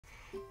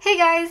Hey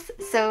guys!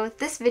 So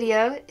this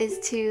video is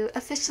to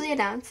officially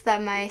announce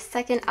that my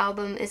second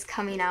album is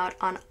coming out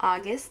on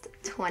August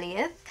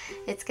 20th.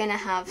 It's gonna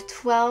have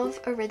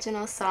 12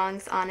 original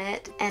songs on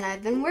it, and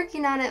I've been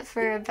working on it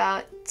for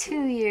about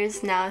 2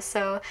 years now,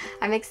 so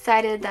I'm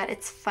excited that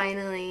it's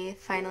finally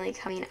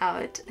coming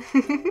out.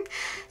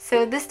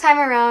 So this time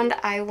around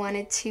I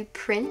wanted to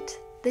print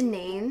the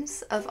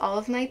names of all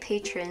of my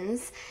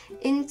patrons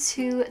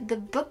into the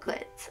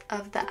booklet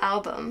of the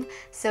album.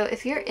 So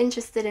if you're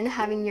interested in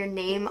having your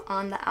name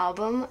on the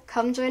album,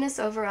 come join us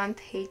over on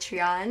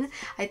Patreon.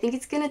 I think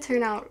it's gonna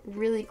turn out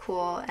really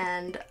cool,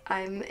 and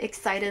I'm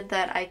excited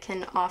that I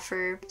can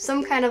offer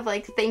some kind of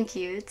like thank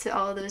you to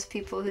all those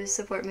people who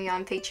support me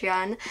on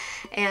Patreon,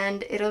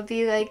 and it'll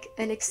be like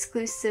an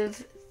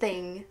exclusive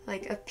thing,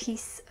 like a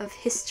piece of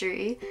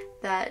history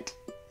that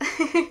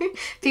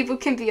people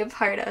can be a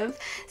part of.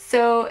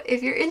 So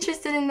if you're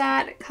interested in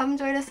that, come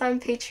join us on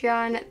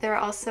Patreon. There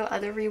are also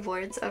other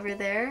rewards over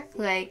there,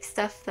 like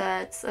stuff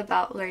that's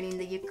about learning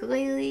the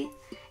ukulele,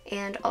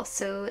 and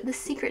also the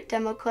Secret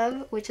Demo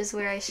Club, which is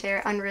where I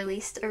share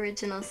unreleased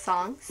original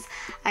songs.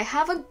 I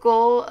have a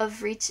goal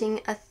of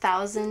reaching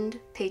 1,000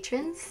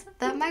 patrons.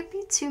 That might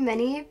be too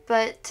many,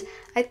 but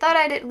I thought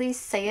I'd at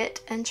least say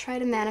it and try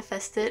to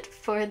manifest it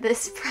for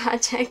this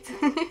project.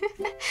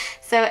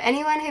 So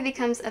anyone who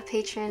becomes a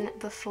patron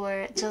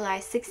before July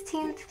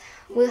 16th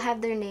will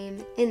have their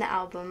name in the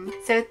album.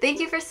 So thank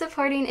you for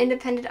supporting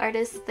independent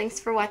artists, thanks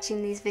for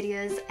watching these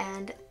videos,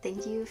 and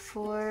thank you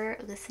for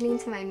listening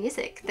to my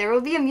music. There will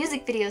be a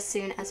music video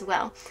soon as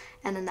well,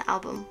 and then the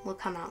album will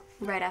come out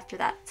right after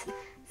that.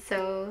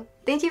 So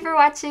thank you for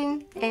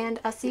watching, and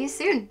I'll see you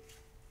soon.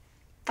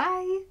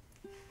 Bye!